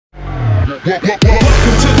Welcome to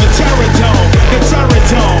the Terrordome, the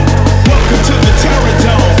Terrordome. Welcome to the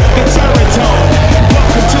Terrordome, the Terrordome.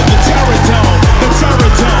 Welcome to the Terrordome, the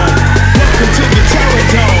Terrordome. Welcome to the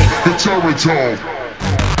Terrordome, the Terrordome.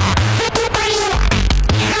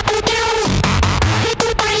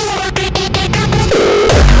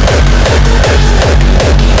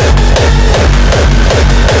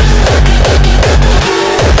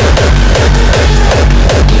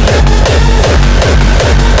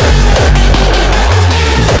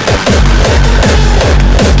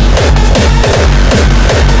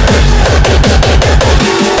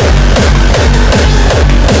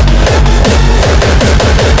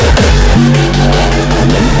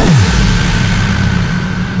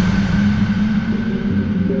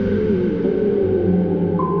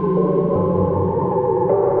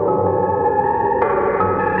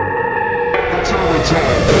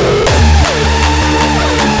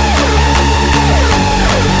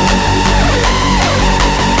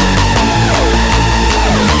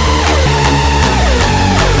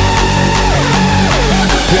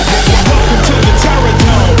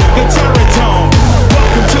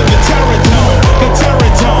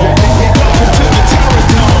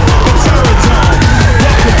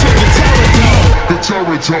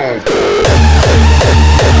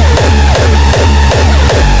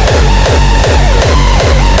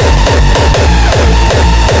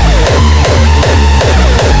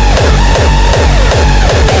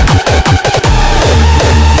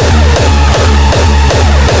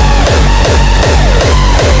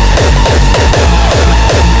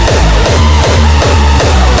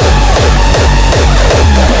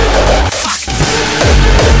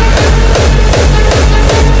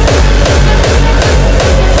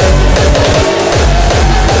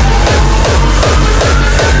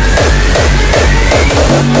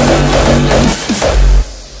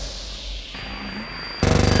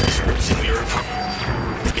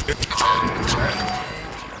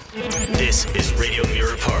 This is Radio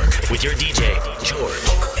Mirror Park with your DJ, George.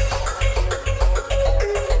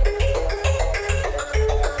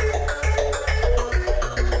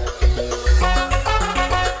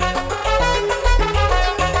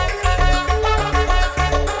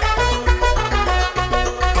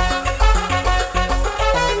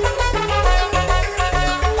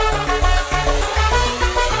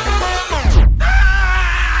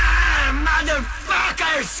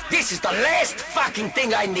 This is the last fucking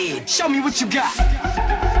thing I need. Show me what you got.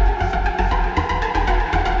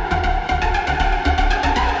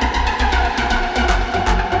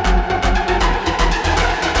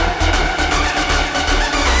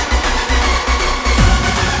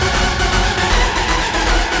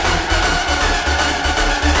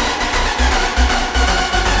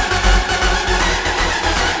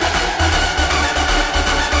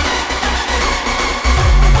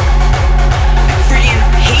 Freaking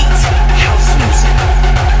hate house music.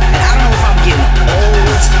 And I don't know if I'm getting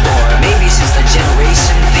old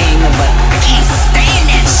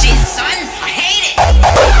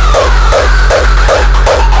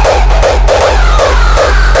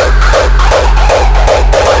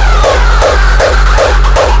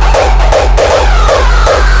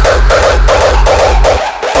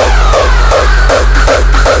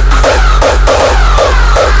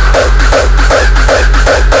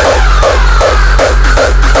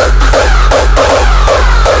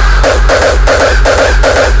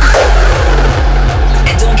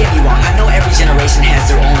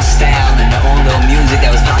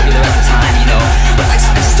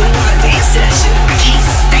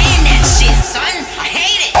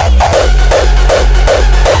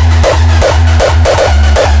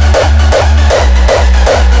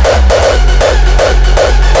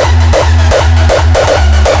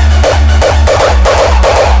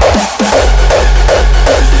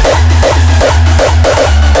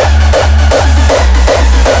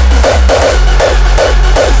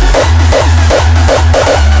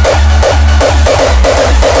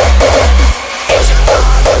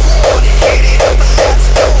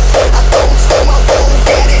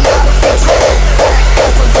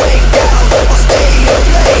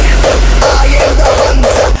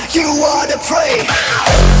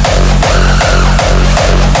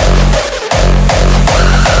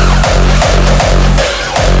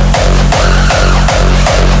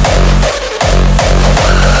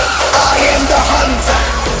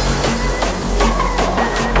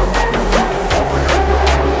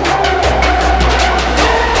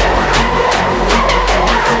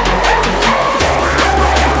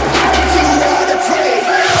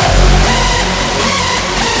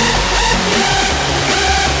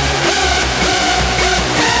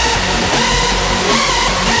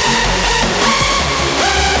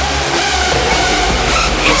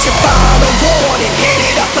It's your final warning, hit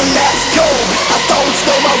it up and let's go. I don't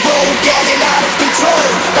know my road, getting out of control.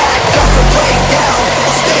 Back off and break down,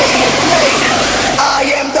 or stay and play. I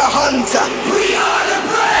am the hunter, we are the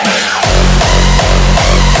prey.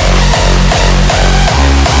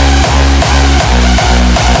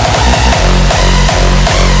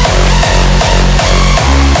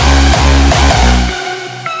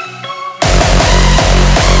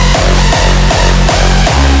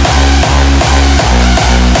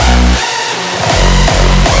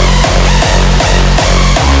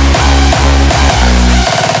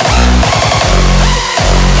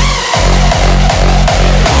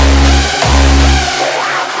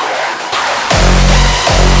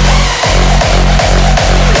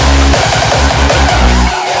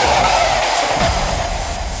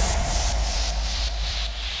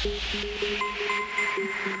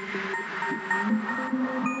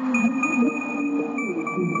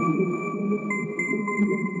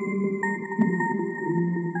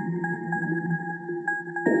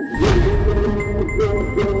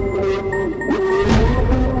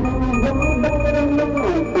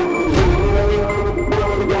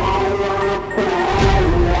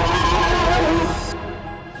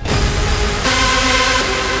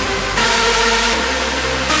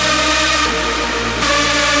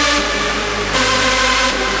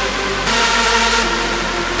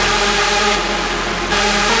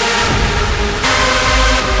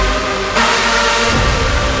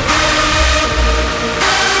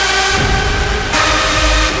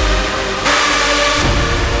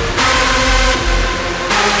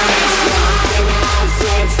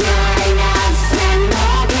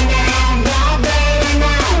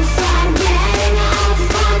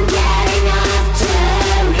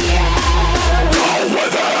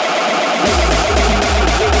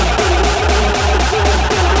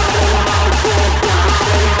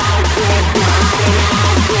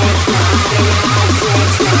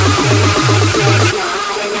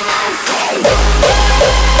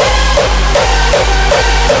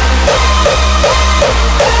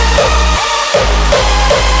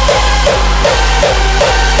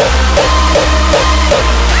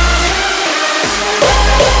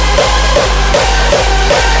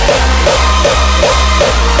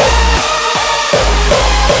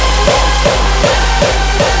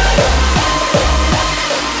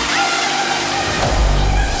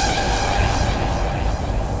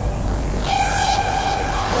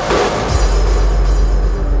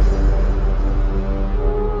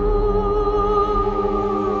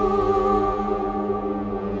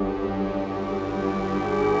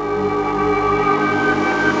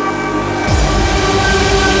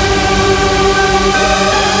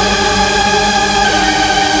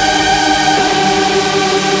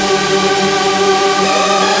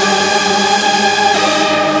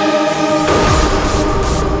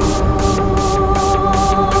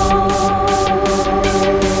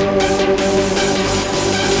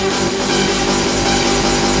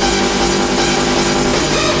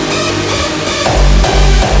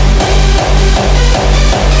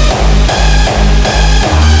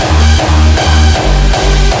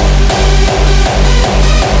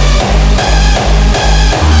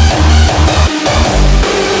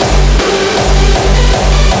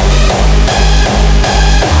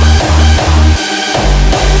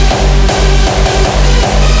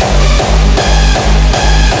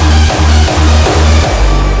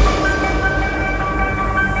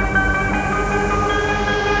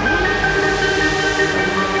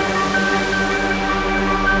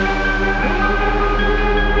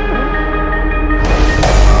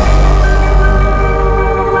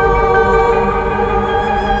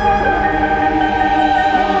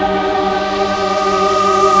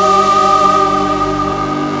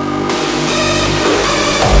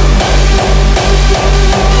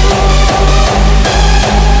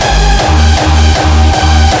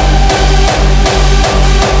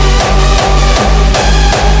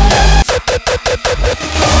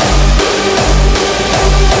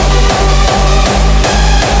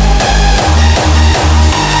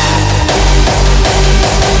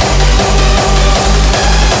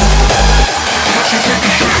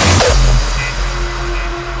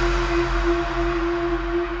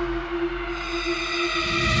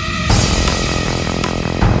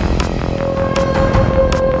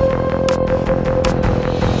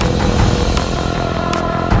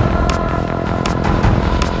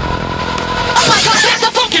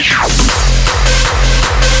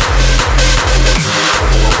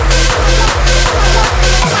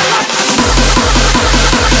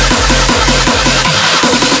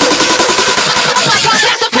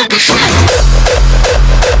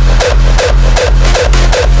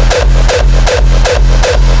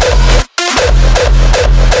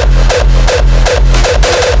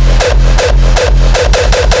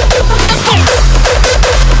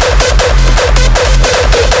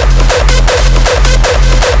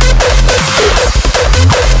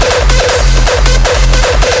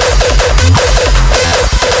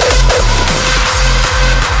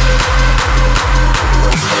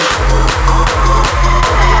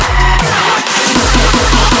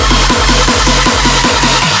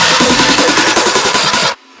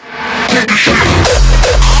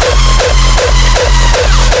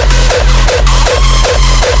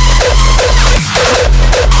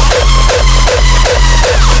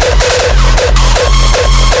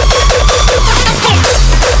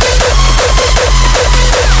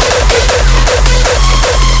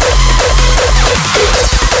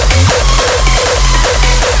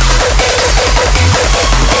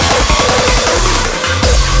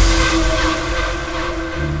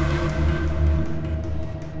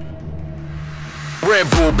 Red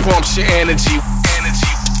Bull pumps your energy.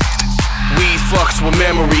 Weed fucks with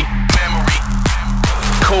memory.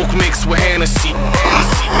 Coke mixed with Hennessy.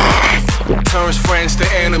 Turns friends to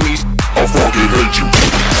enemies. I fucking hate you.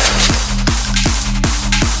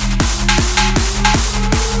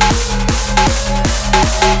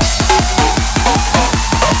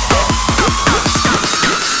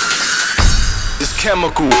 It's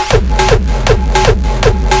chemical.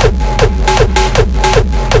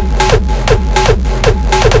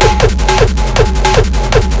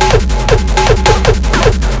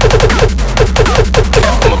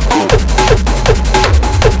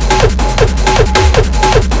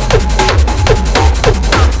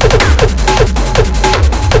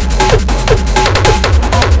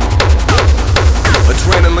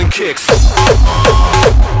 Kicks.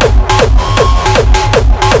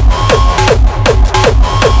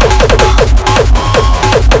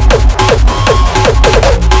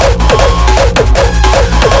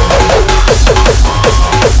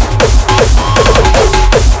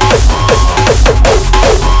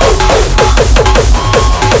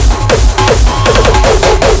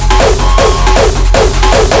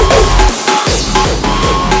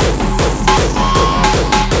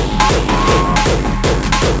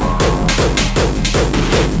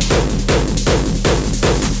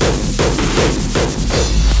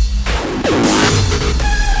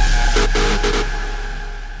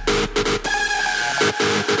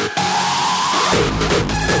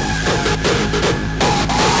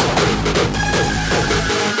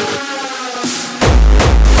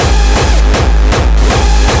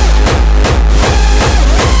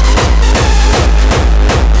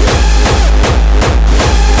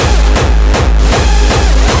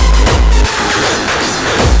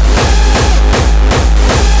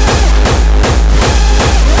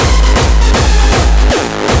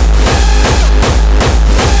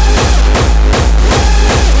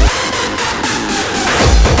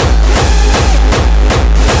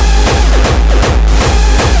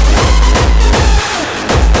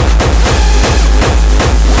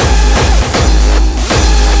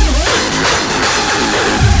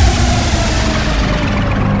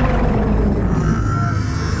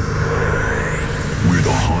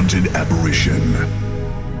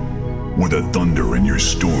 With the thunder in your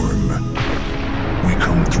storm, we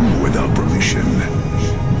come through without permission.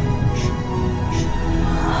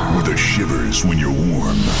 With the shivers when you're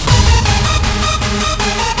warm.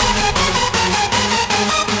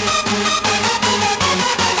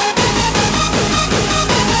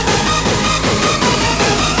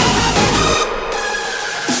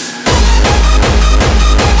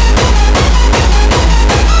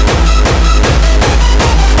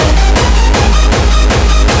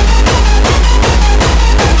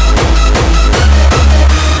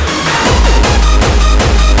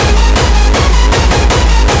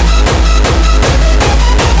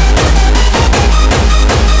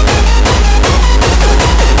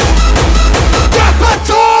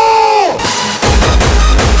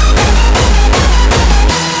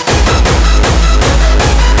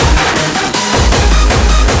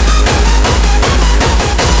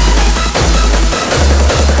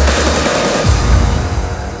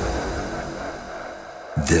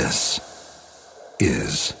 This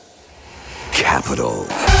is Qapital.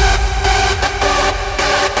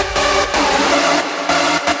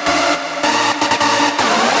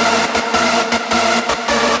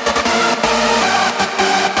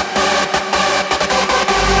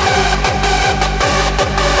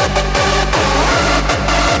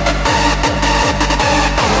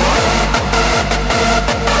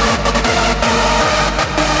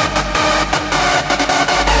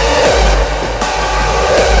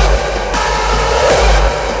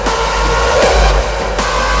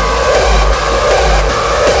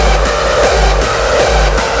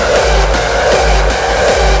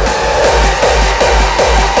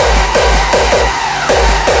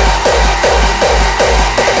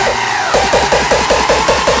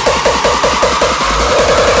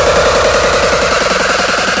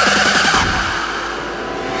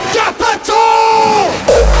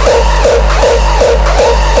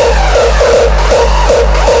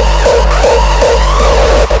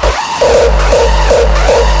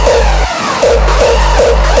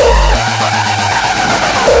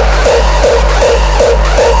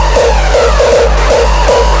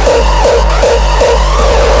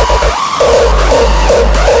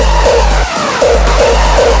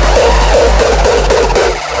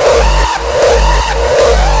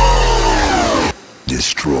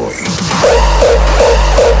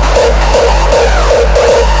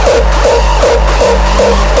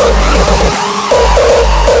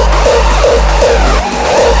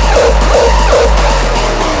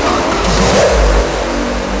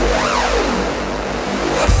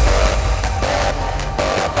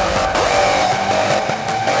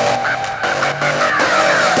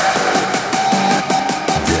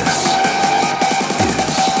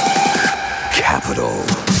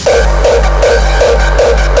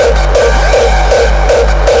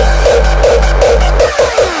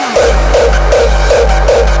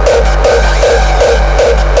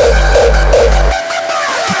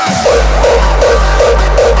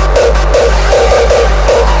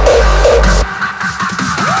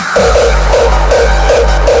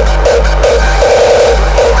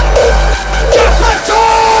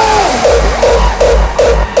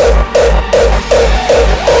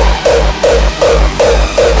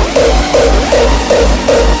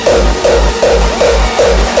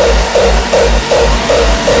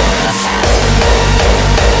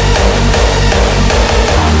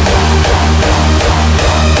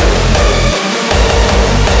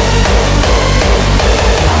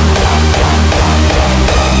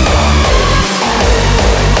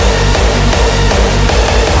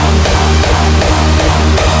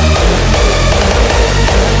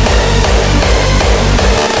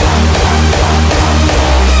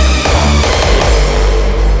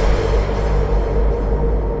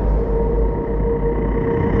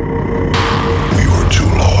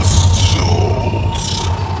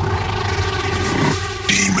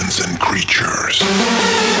 creatures.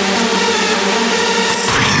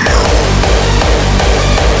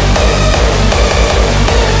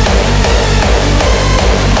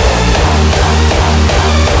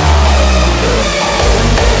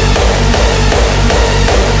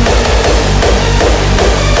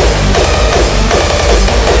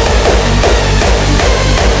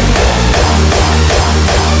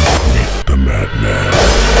 The Madman.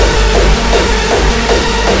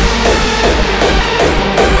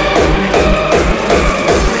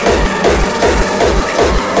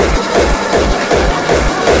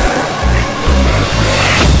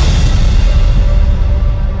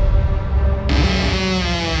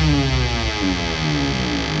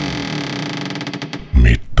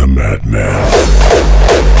 Meet the Madman.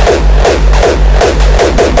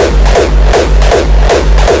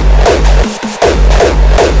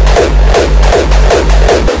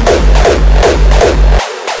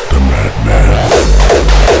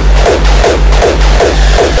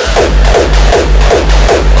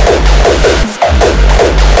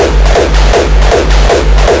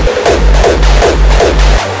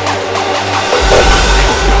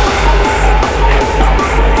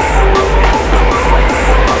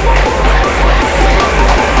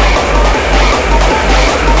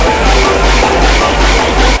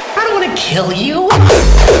 Kill you?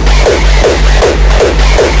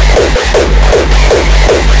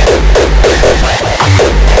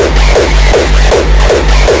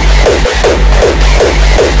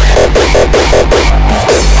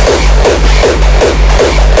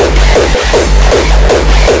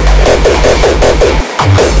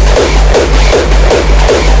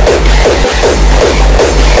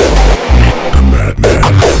 The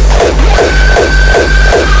Madman.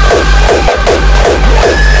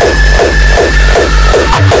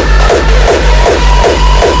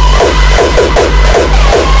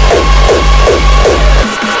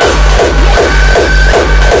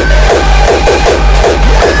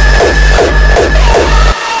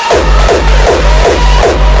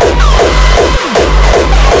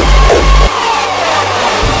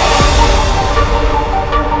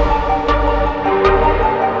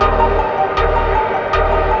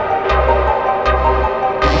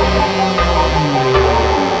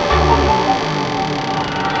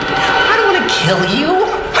 Kill you?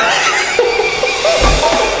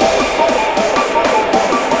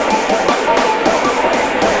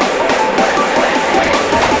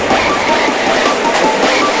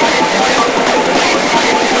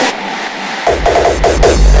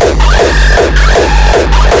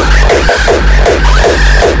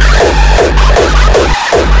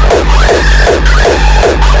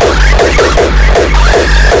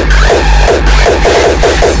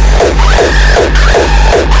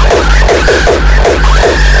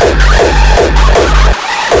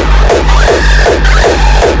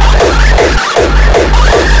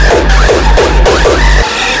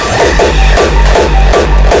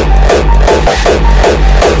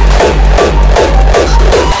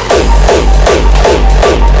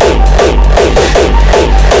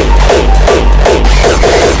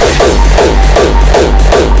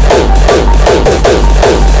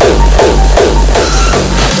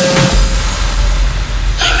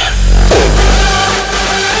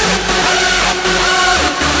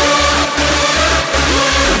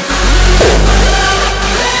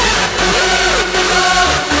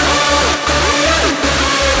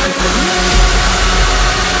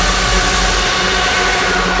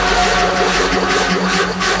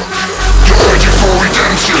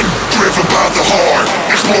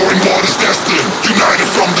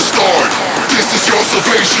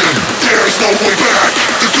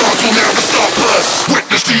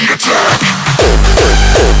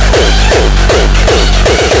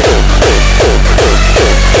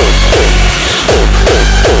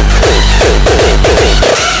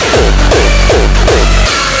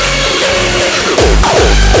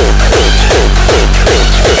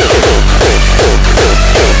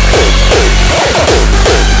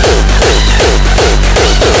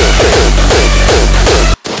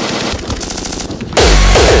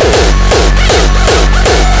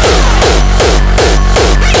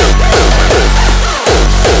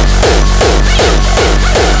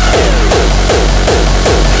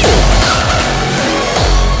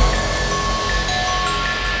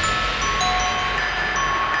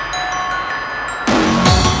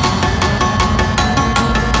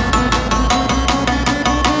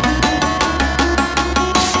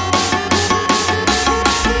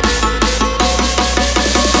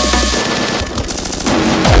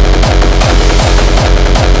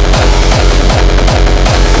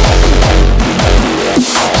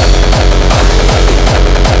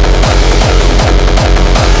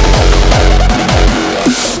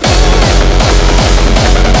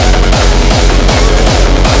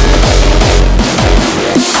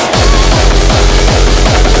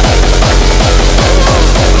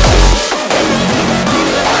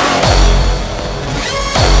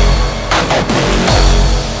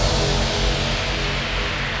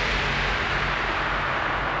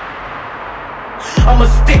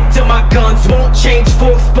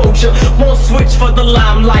 the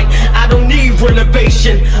limelight. I don't need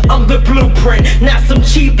renovation, I'm the blueprint, not some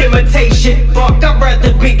cheap imitation. Fuck, I'd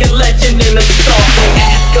rather be a legend than a star. They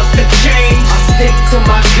ask us to change, I stick to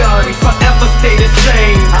my gun, forever stay the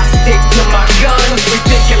same. I stick to my guns, we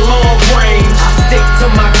thinking long range. I stick to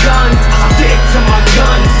my guns, I stick to my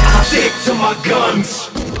guns, I stick to my guns.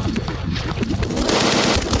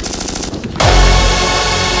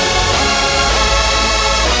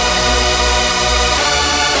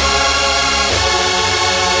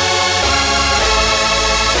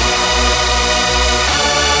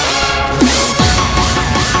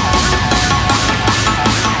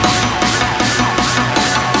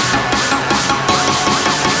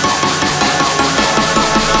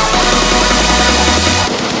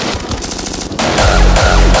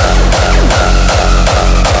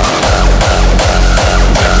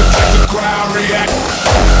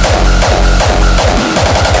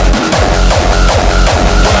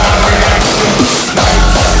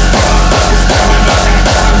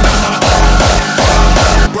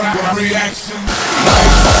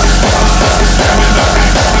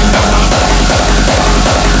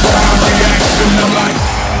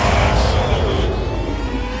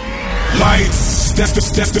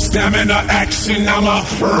 That's the stamina action. I'm a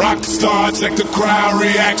rock star, check the crowd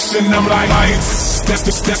reaction. I'm like lights. That's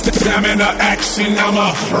the stamina action. I'm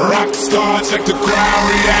a rock star, check the crowd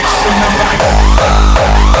reaction. I'm like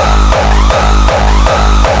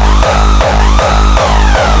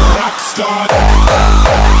rock star.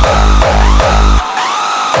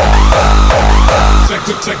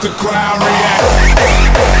 Check the crowd reaction.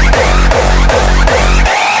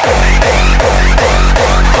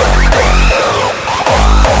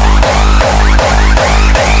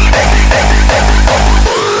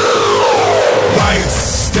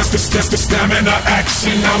 That's the stamina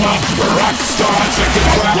action. I'm a rock star, check the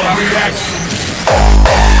crowd reaction.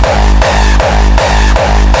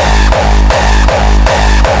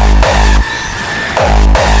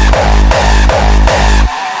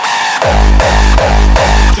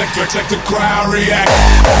 Check the crowd reaction.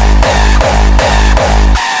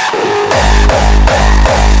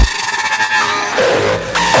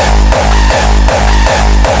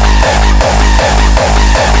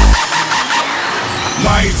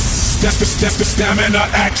 Lights, that's the stamina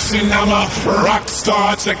action. I'm a rock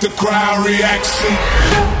star, check the crowd reaction.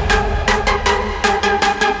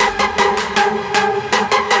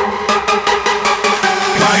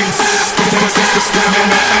 Lights, that's the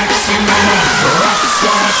stamina action. I'm a rock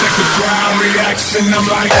star, check the crowd reaction. I'm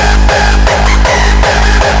like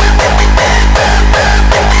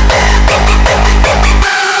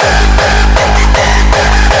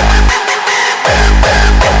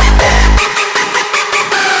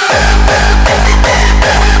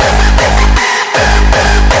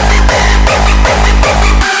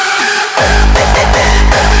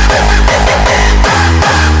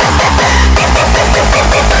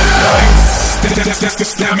that's the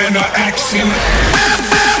stamina action.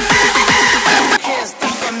 Can't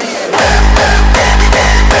stop a man.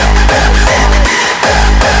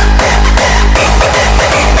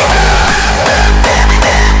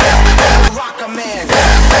 Rock a man.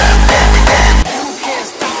 Can't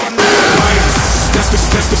stop a man. That's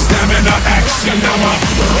the stamina action. I'm a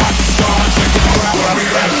rock star, check the crowd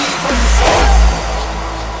reaction.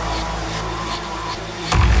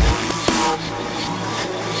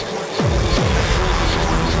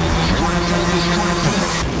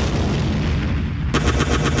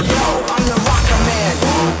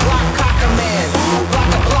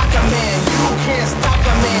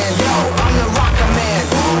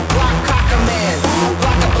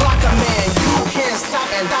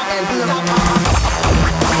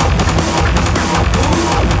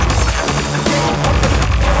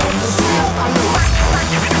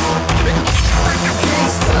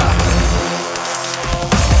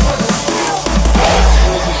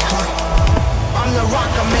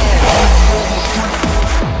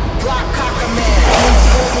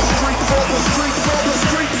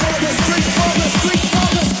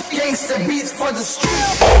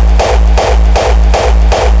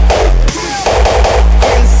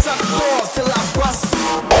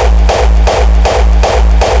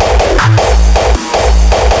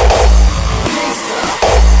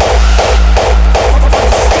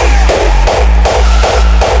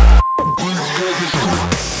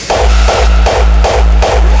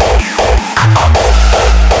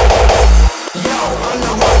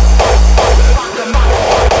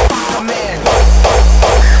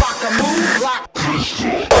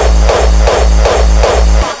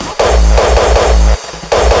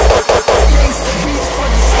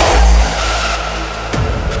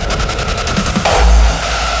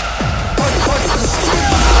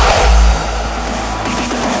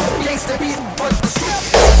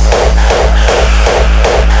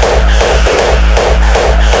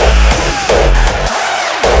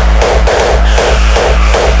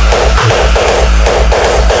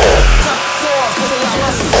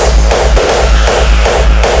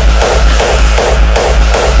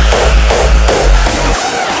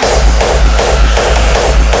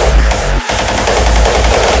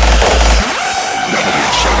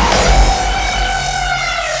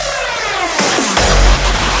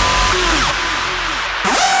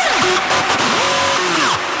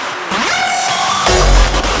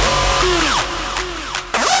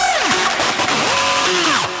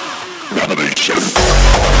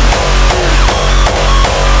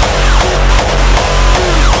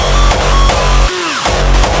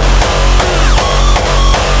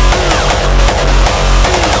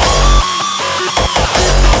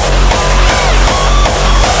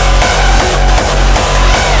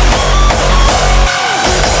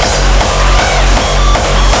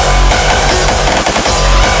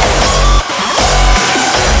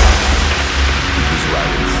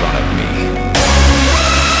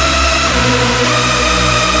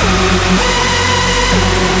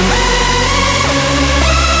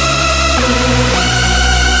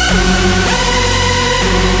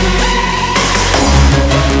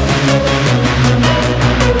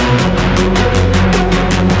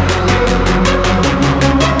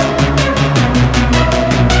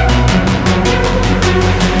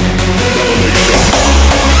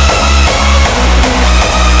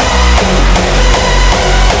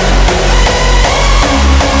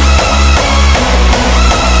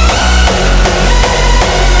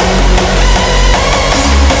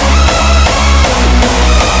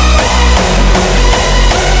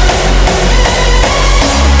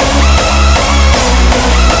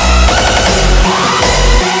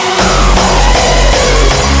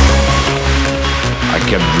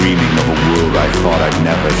 thought I'd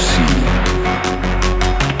never see.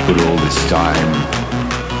 But all this time,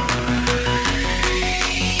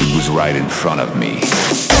 it was right in front of me.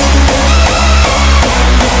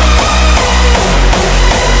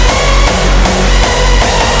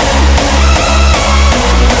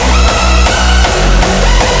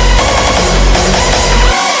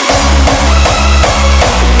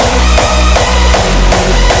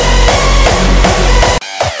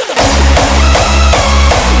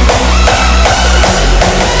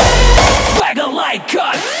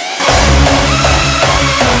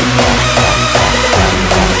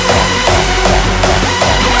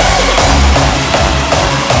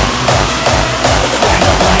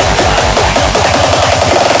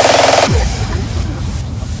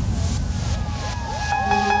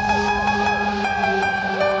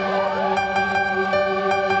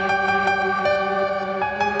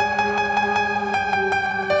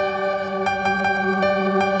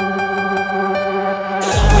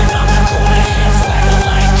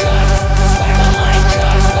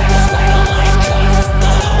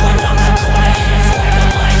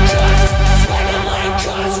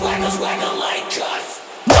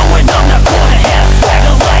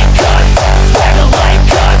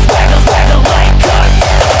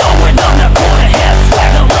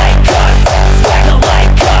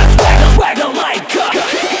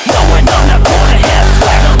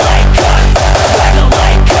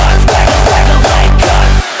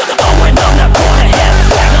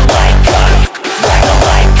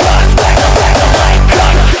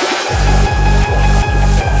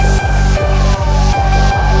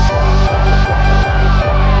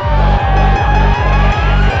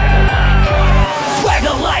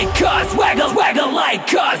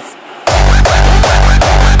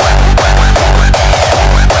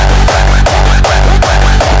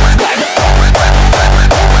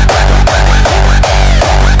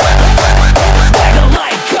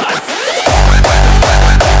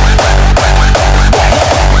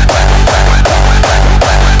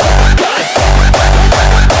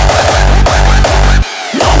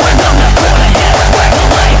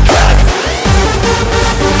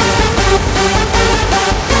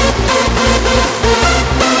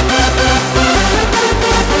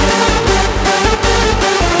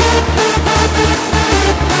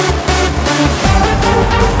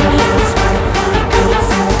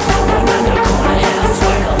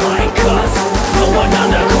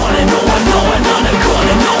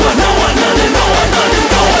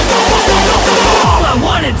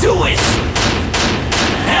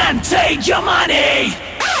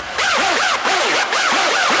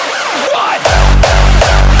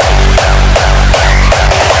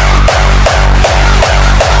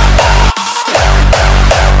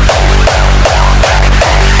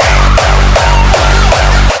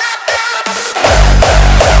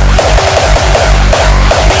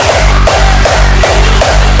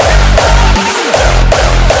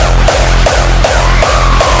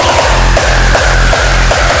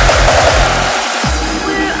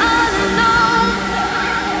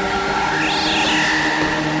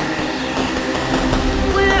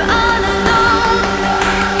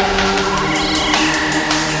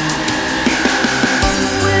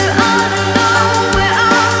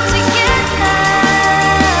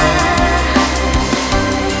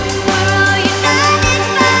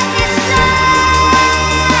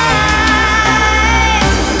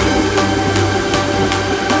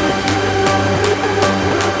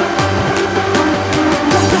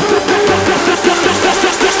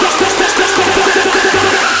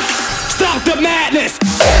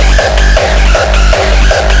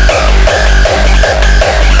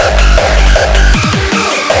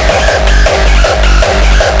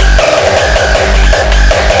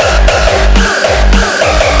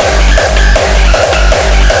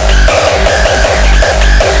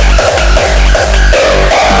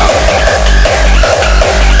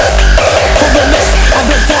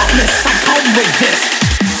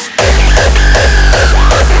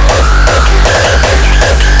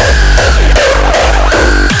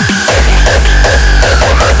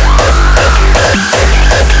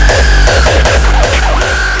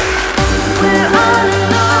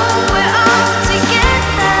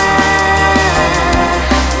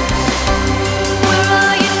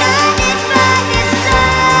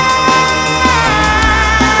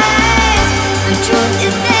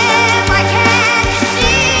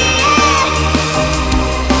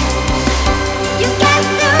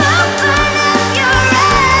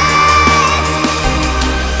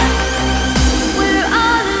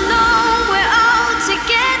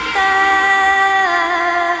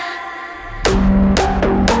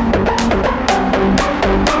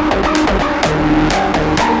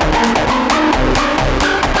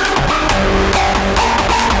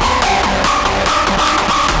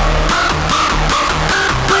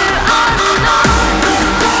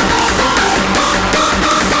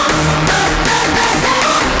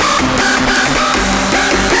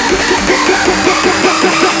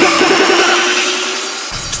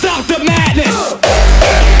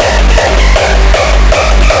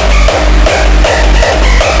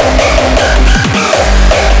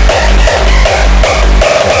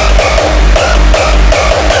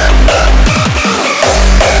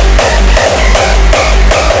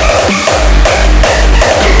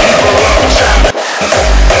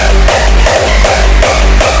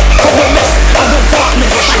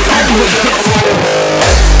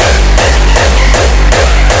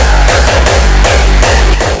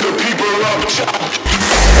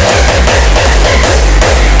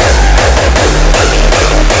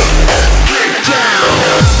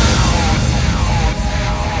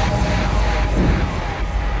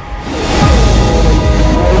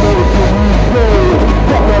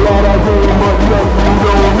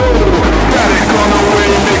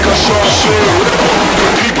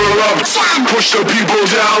 up, push the people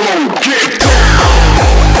down low, get down.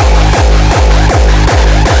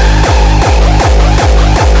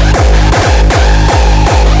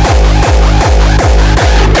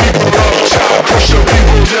 Push the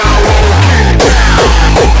people down low, get down.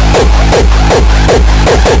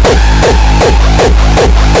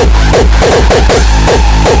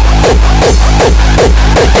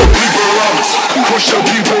 People up, push the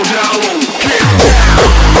people down low, get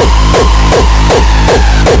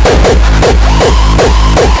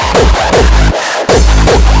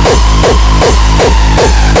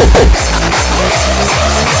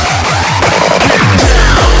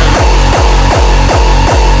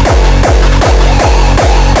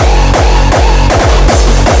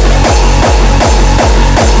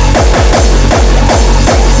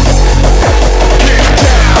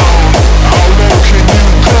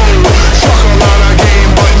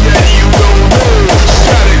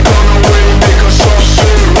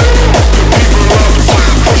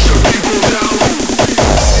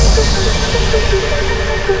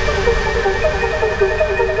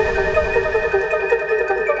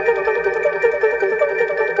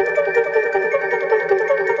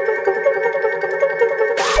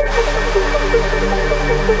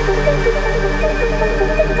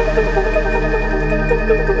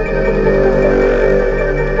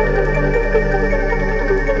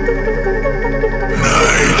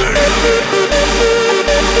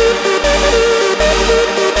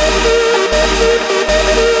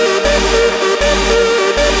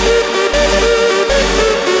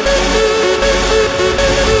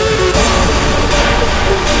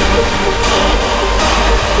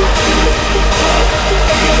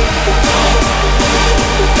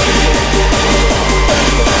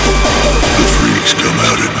come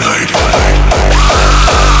out at night.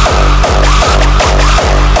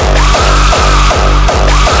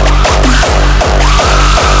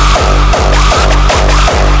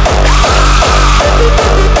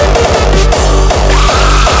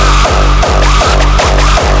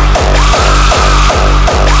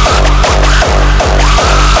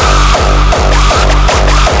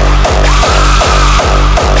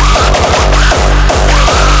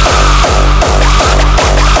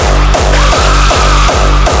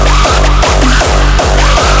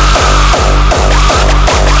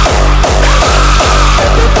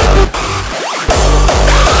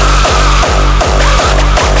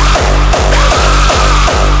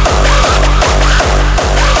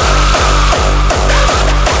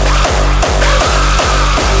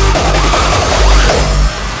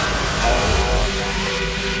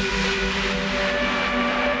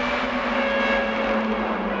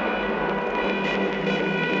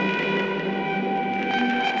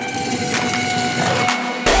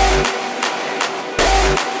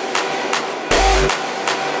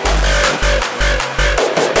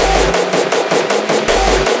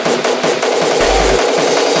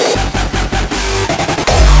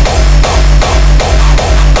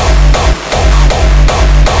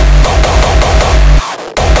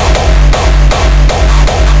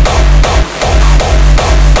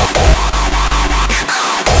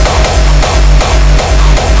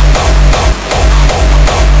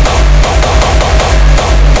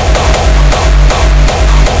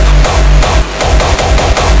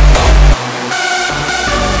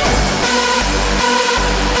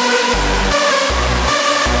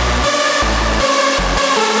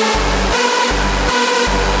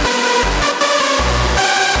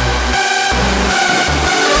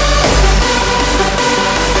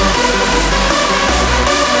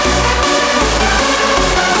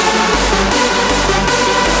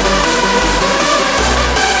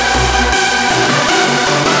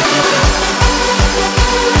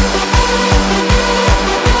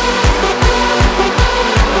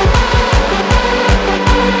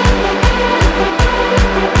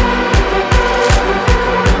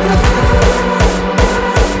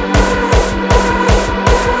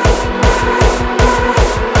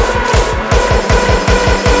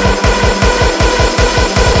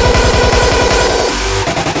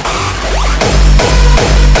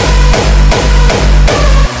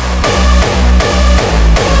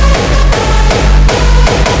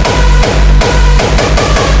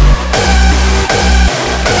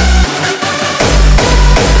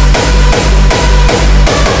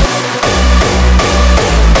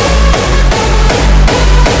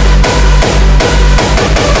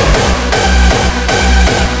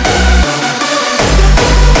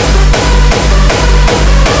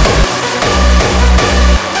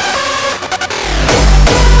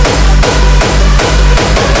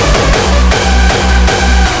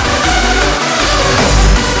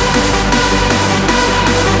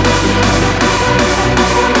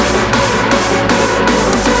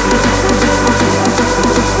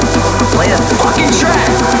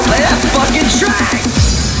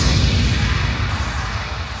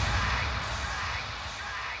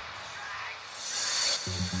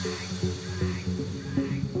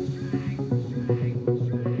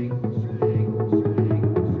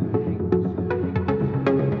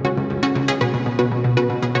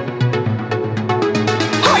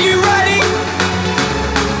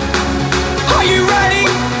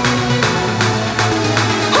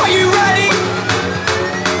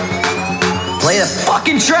 the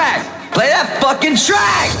fucking track! Play that fucking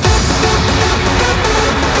track!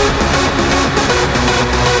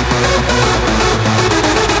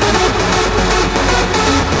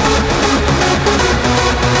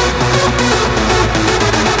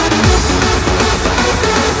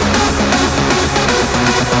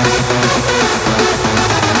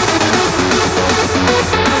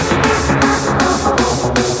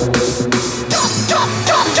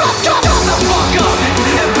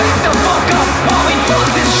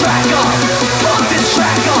 Fuck this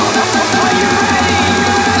track up!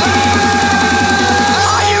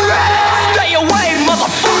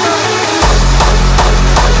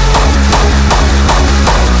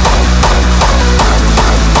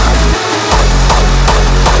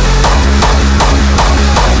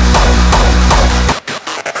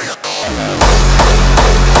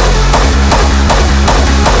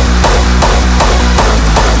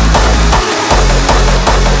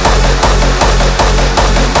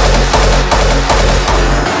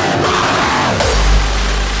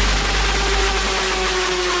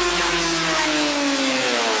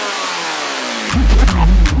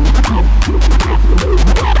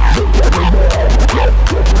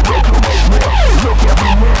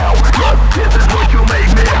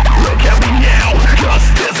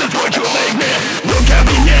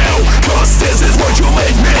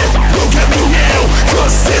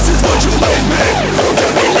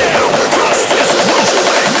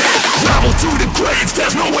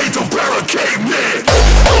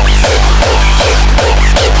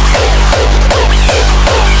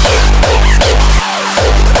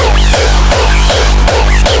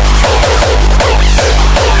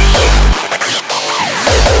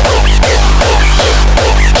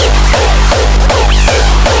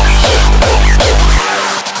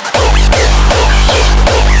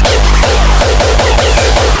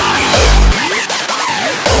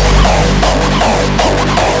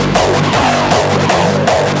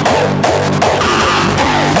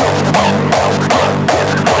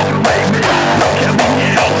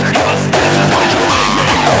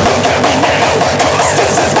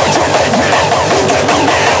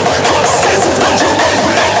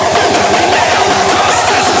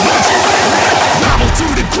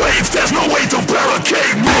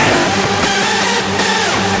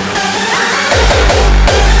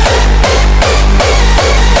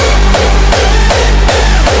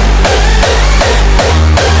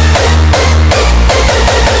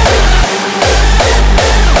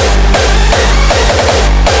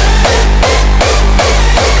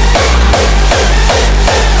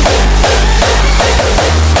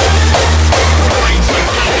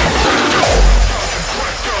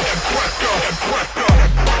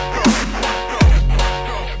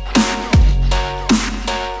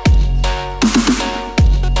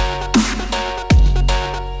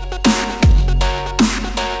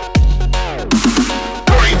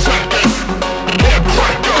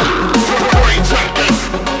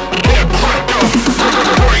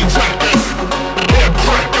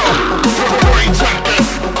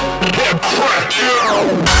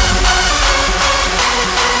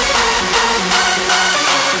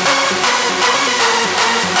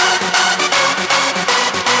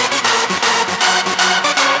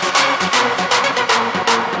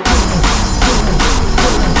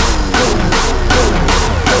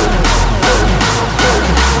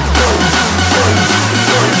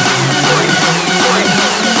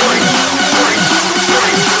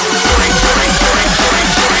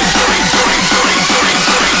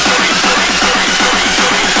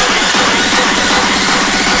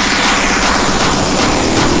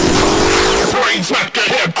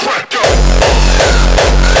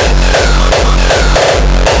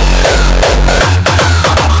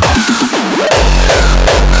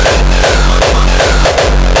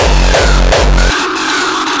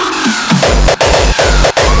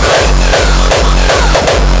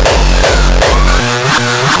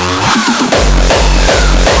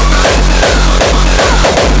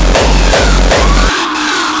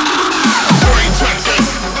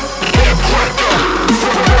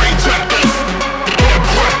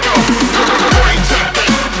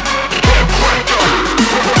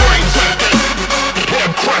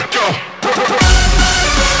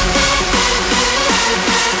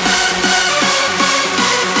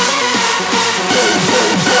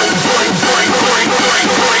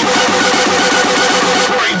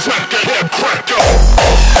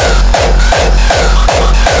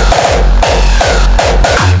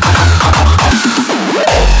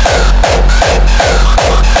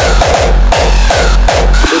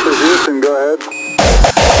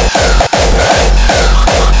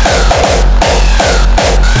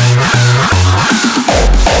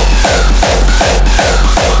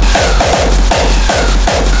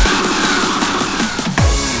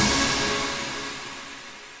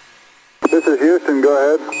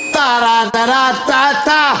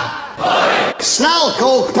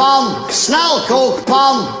 Snelkookpan,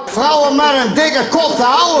 snelkookpan. Vrouwen met een dikke kop, daar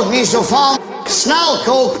hou ik niet zo van.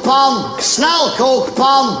 Snelkookpan,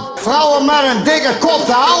 snelkookpan. Vrouwen met een dikke kop,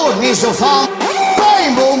 daar hou ik niet zo van.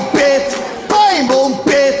 Pijnboompit,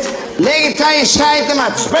 pijnboompit. Lig het aan je schijten, maar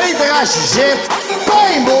het is beter als je zit.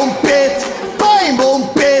 Pijnboompit,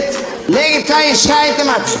 pijnboompit. Lig het aan je schijten,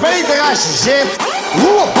 maar het is beter als je zit.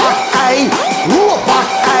 Roerbak-ei,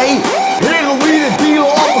 roerbak-ei. Heroïne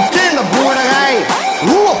dealer op een kinderboerderij.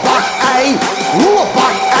 Roerbak-ei,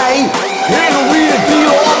 roerbak-ei. Heroïne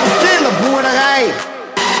dealer op een kinderboerderij.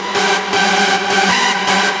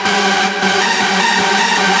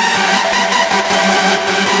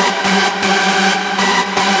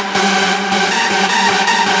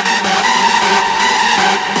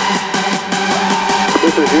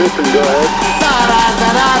 This is Houston, go ahead.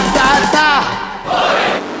 Da-da-da-da-da-da.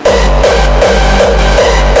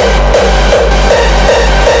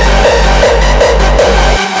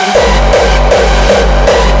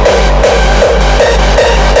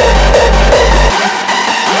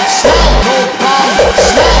 Snelkookpan,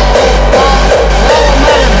 snelkookpan. Vrouwen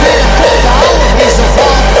met een dikke kop, daar hou ik niet zo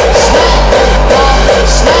van. Snelkookpan,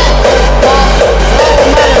 snelkookpan. Vrouwen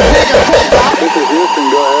met een dikke kop, daar hou ik niet zo van. This is Houston,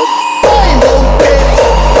 go ahead. Pijnboompit,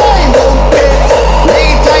 pijnboompit. Lig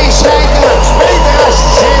het aan je schijten, maar het is beter als je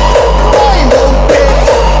zit. Pijnboompit,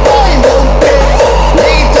 pijnboompit.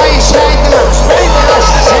 Lig het aan je schijten, maar het is beter als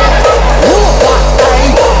je zit. Roerbak-ei,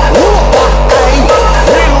 roerbak-ei.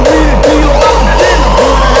 Heroïne dealer op een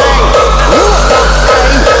kinderboerderij.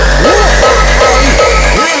 Roerbak-ei, roerbak-ei.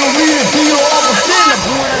 Heroïne dealer op een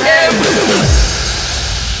kinderboerderij.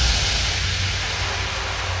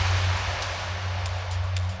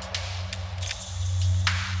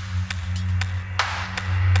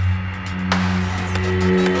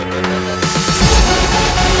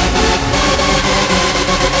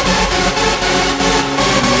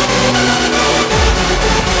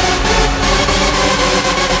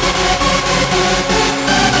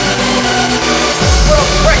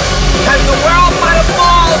 Has the world might have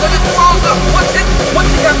fallen, but it's wrong.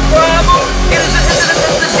 What's it a problem? Is it a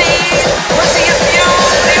disease? What's the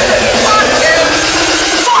abuse?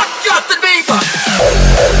 Fuck Justin Bieber!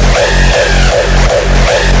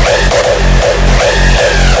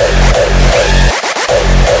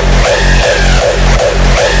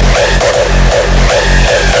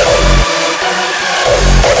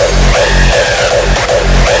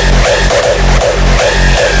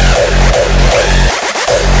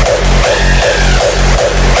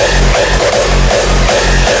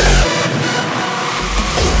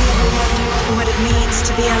 What it means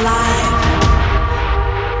to be alive?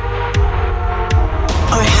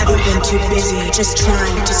 Or have you been too busy just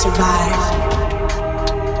trying to survive?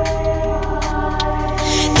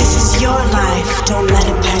 This is your life, don't let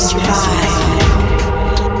it pass you by.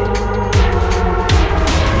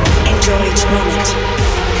 Enjoy each moment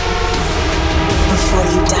before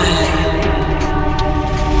you die.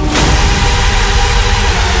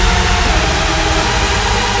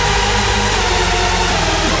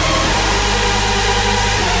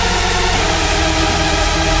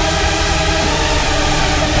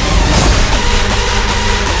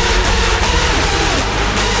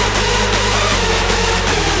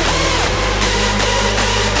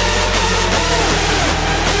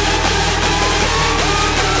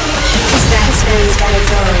 Where you gotta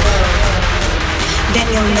go, then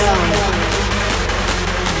you'll know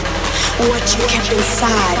what you kept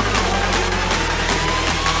inside.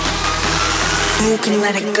 You can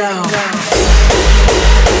let it go.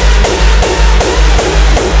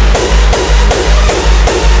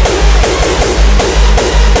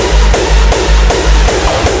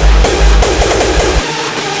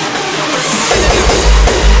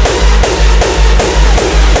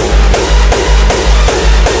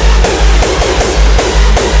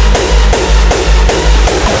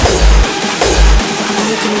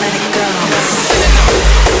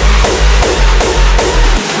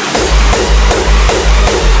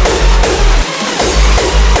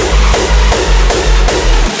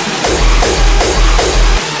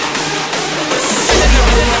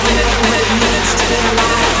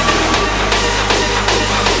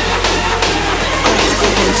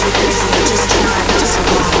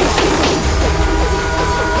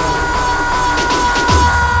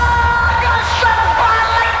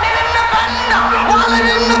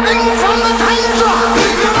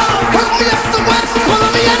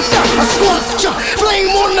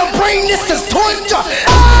 This is torture.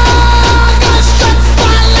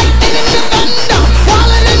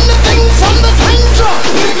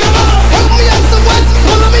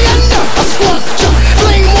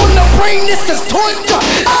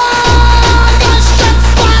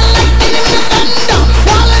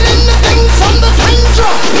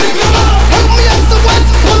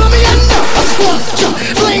 cluster.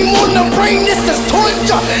 Blame on the brain, this is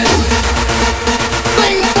torture.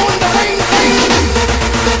 Blame on the brain,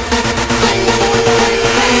 blame on the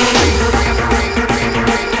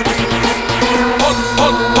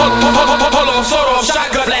Hold on, sort of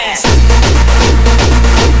shotgun blast.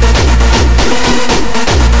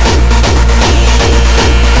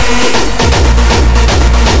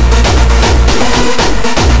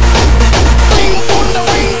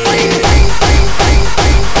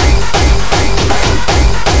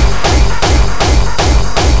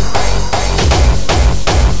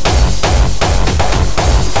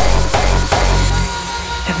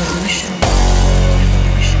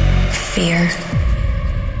 Fear.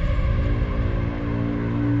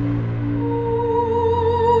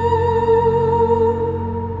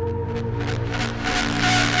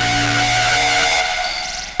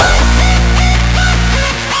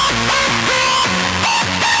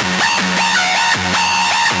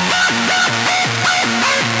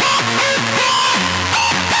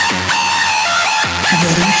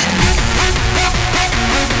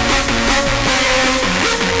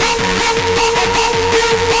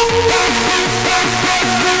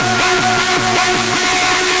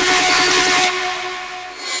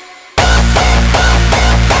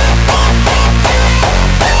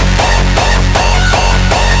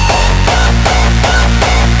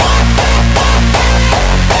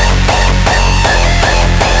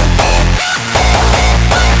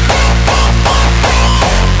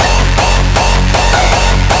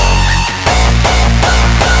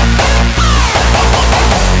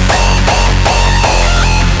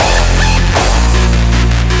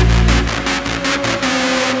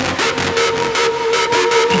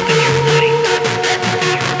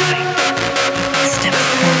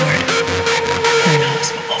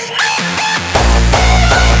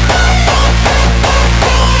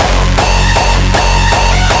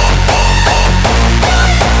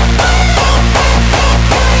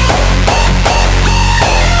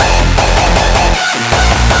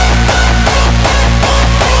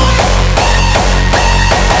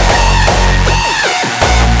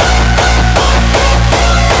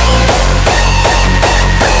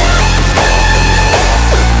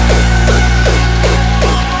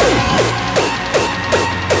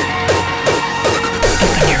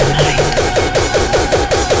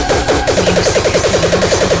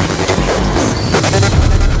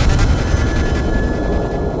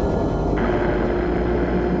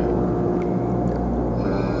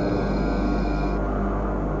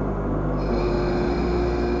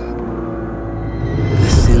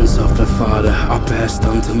 passed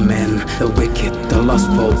on to men, the wicked, the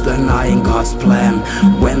lustful, denying God's plan.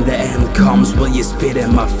 When the end comes, will you spit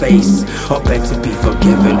in my face, or beg to be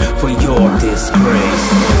forgiven for your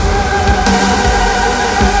disgrace?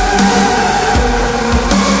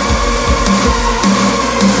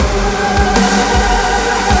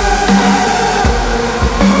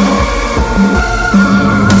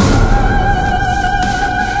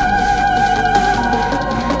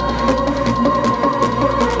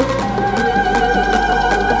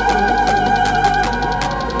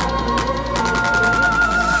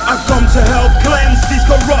 To help cleanse these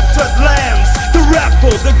corrupted lands. The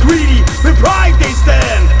rabble, the greedy, with pride they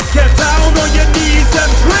stand. Get down on your knees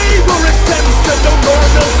and pray for redemption. No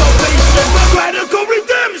normal salvation, but radical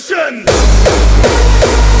redemption.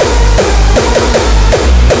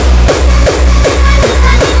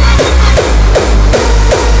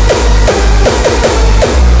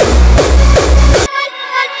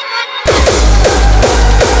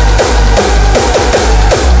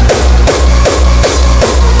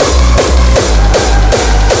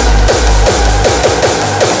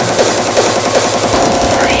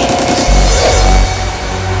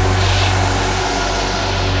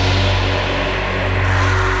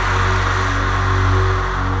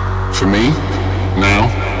 For me, now,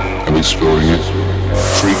 I'm exploring it.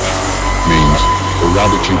 Freak means a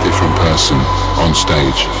radically different person on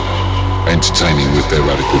stage, entertaining with their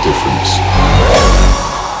radical difference.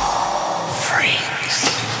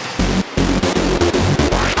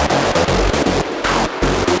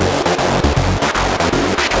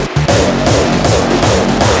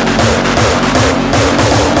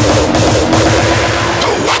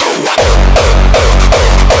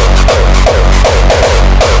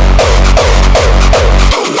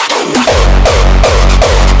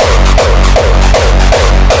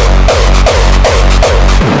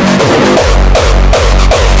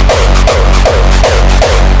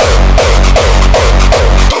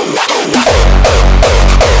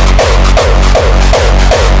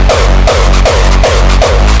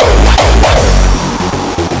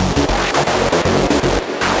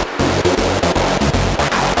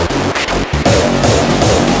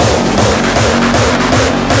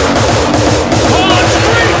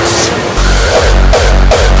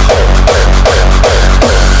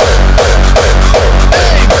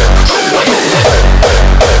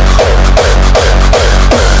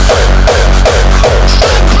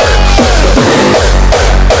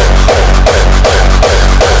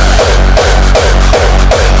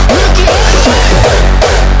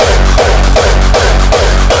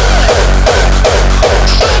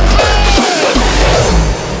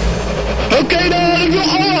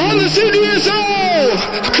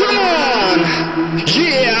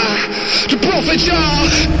 het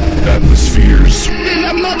jaar. Atmozfears. In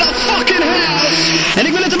de motherfucking house. En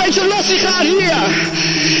ik wil het een beetje los zien gaan hier.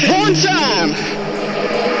 One time.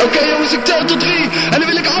 Oké jongens, ik tel tot 3. En dan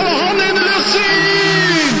wil ik alle handen in de lucht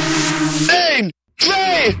zien. 1,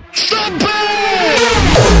 2, stoppen!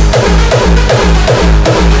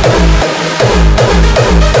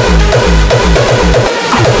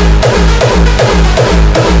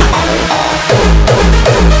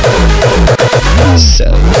 Zo.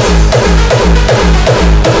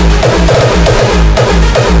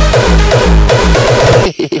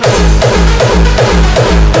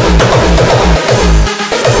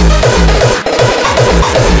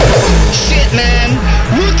 Shit man,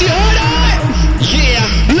 moet die horen? Yeah,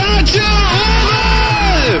 laat je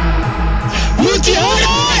horen! Moet die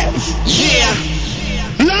horen? Yeah,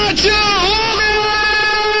 laat je horen!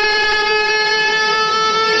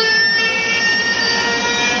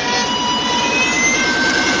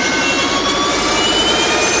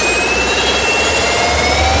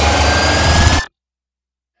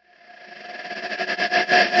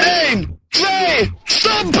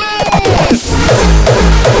 Stoppen!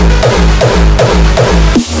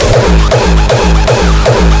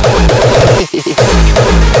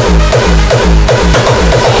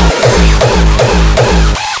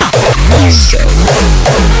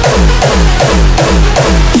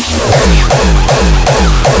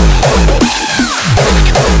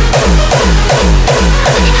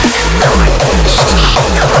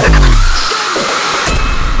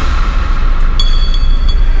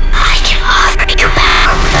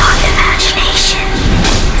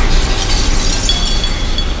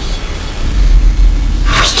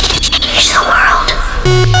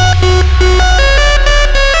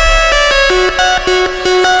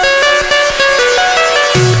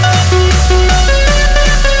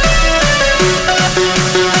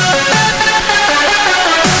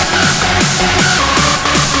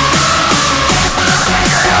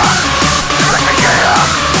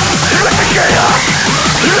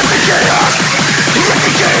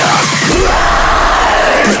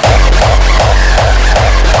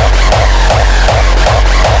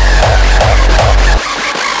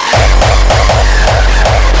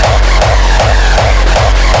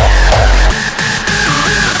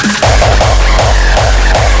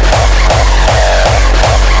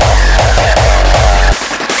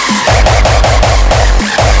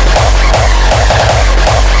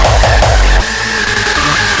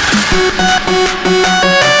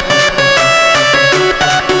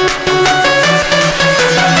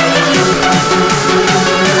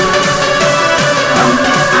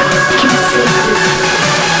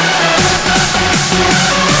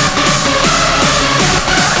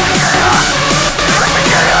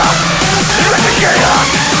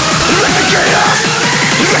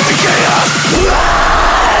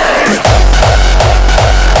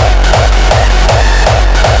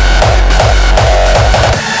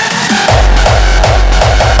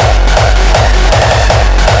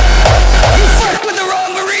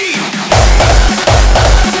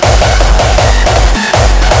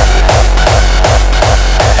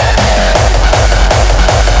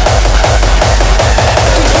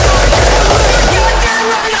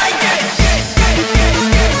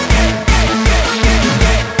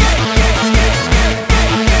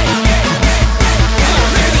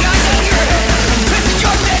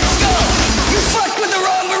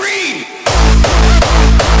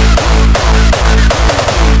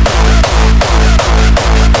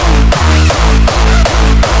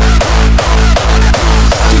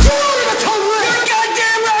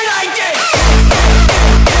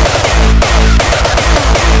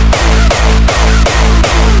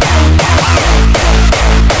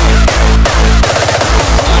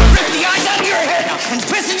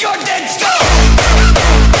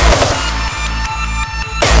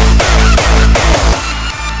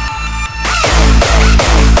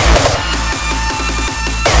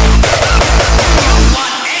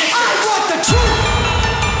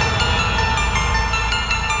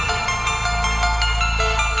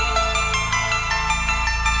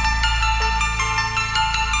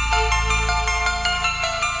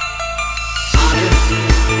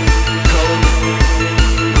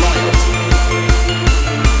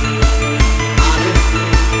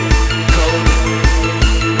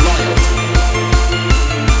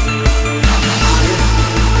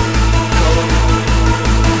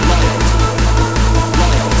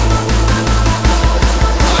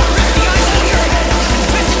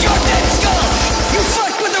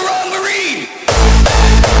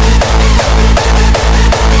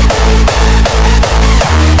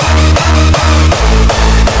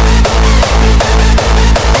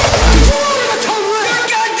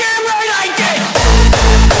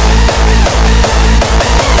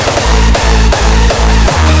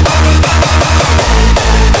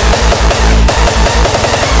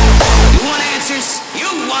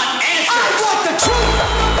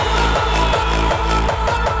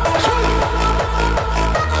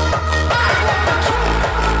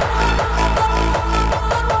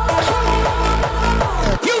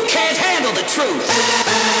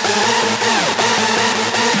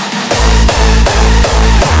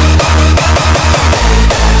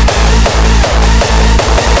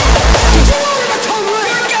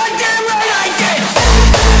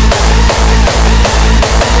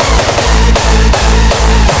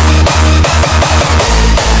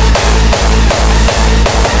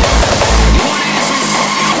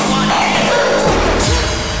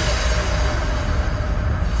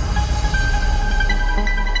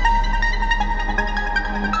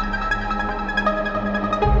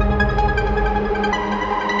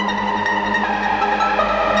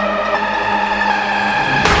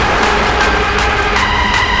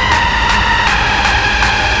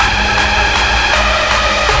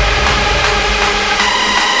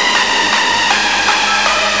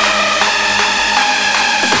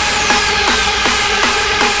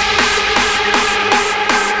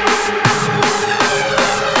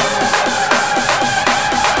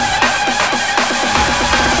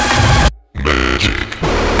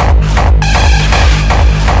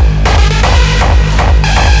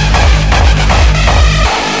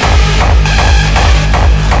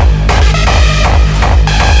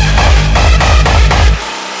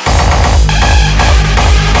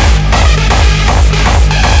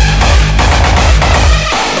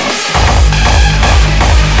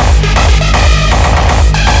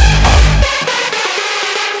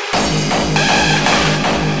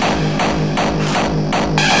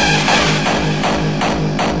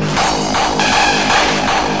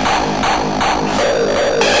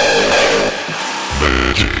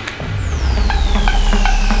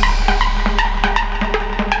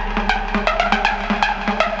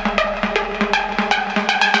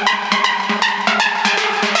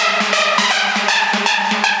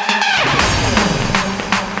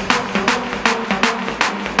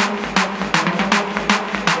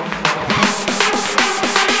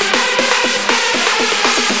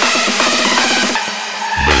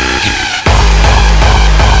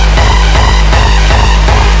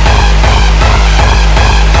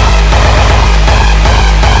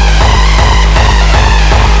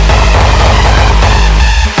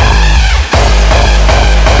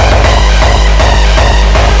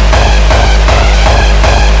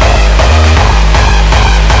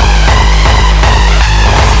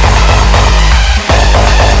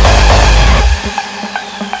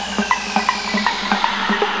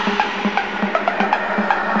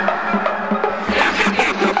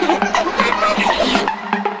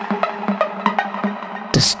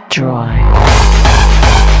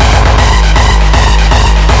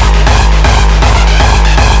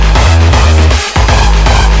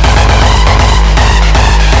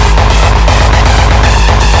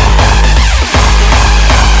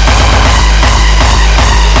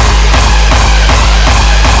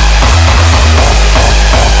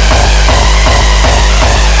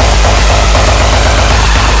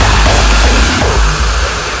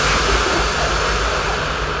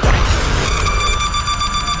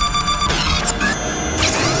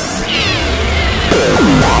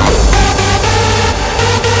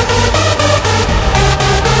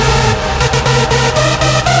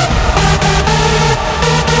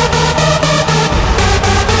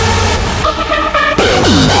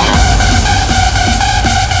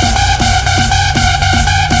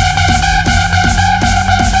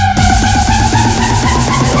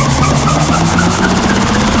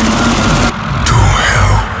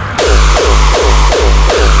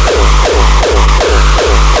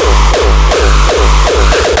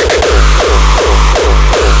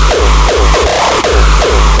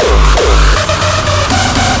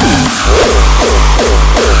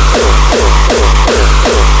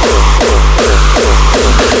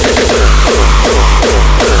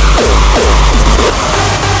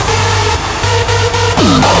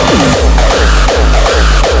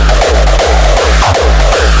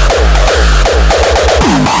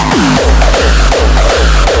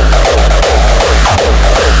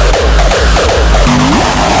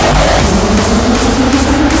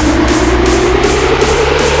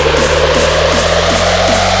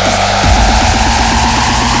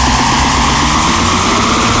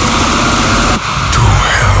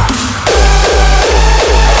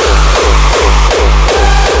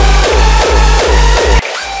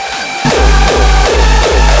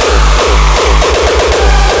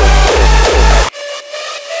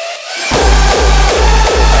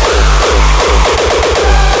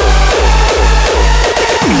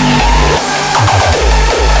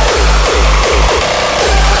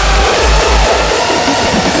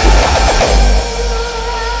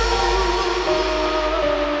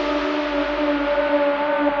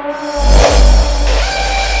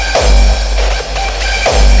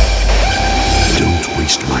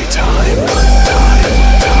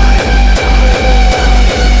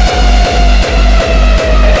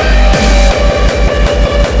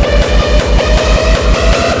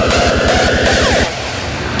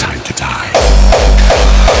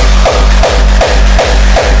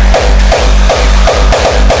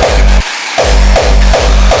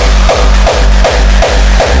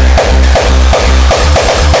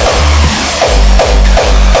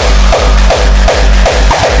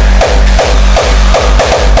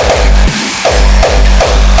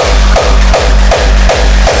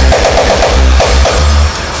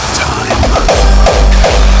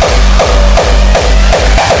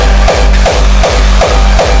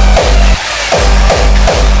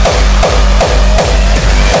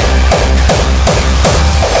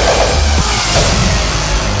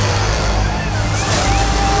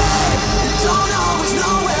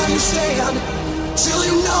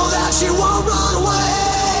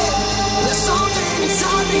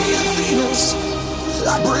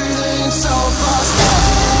 breathing so fast.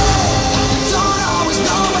 Don't always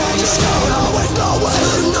know where you're going. Don't always know where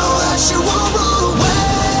you know that you won't run away.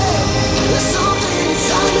 There's something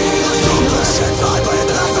inside me that's so pushing,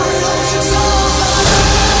 vibrating, that's the relation so fast.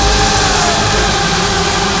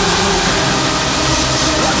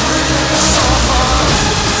 I'm breathing so fast.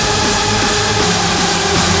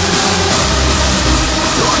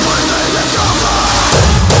 I'm breathing so fast.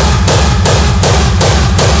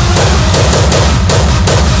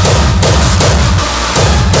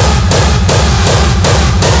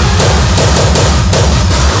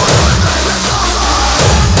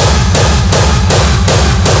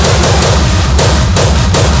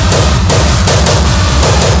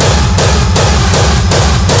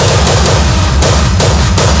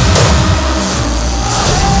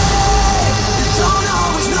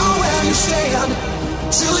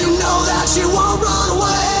 Till you know that you won't run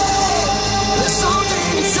away. There's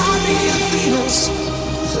something inside me that feels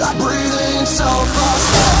like breathing so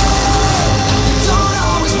fast. You don't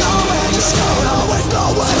always know where you're going. Don't always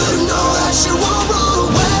know where till you know that you won't run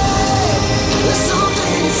away. There's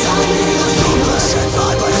something inside me that feels like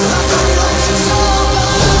vibrating, like the relation so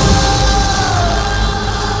fast.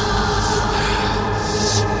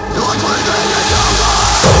 Like breathing so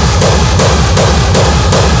fast.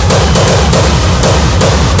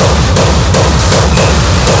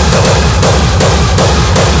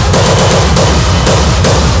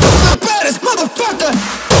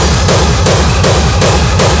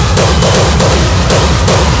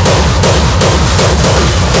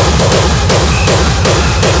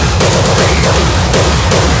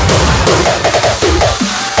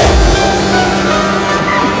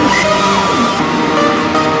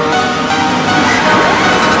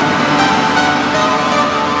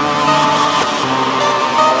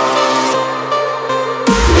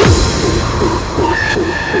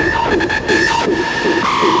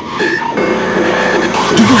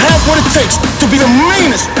 What it takes to be the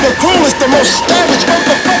meanest, the cruelest, the most savage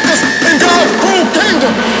motherfuckers in God's cruel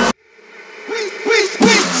kingdom.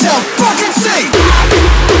 We shall fucking see.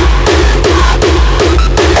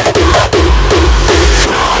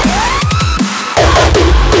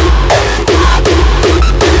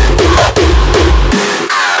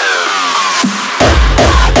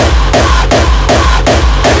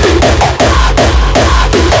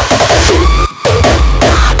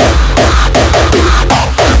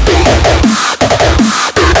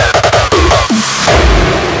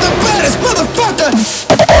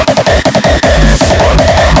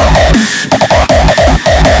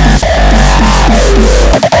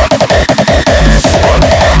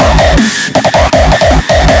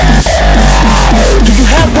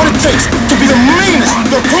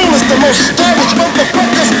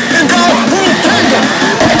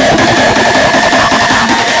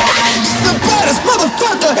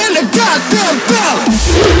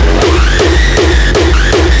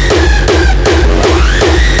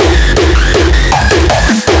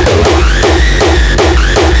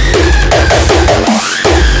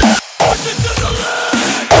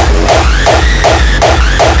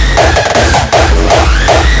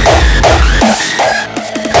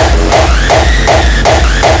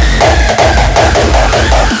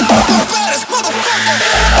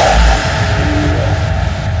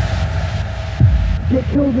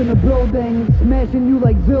 Smashing you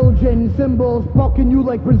like Zildjian, symbols poking you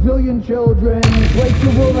like Brazilian children. Break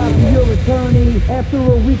your will after your attorney. After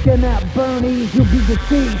a weekend at Bernie's, you'll be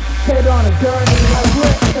deceased, head on a gurney. I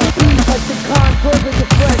rip the beat like the contours of the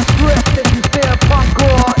fresh strip. If you stare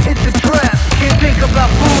punkcore, it's a trip. Can't think about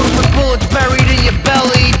food with bullets buried in your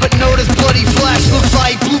belly, but notice bloody flesh looks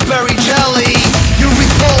like blueberry jelly. You're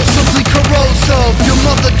repulsively corrosive. Your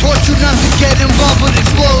mother taught you not to get involved with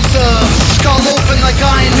explosives. Skull open like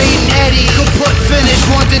Iron Maiden Eddie. Kaput finish,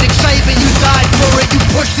 wanted excitement, you died for it. You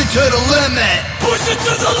pushed it to the limit. Push it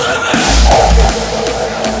to the limit.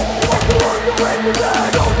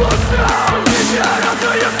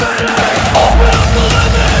 Open up the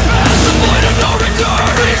limit.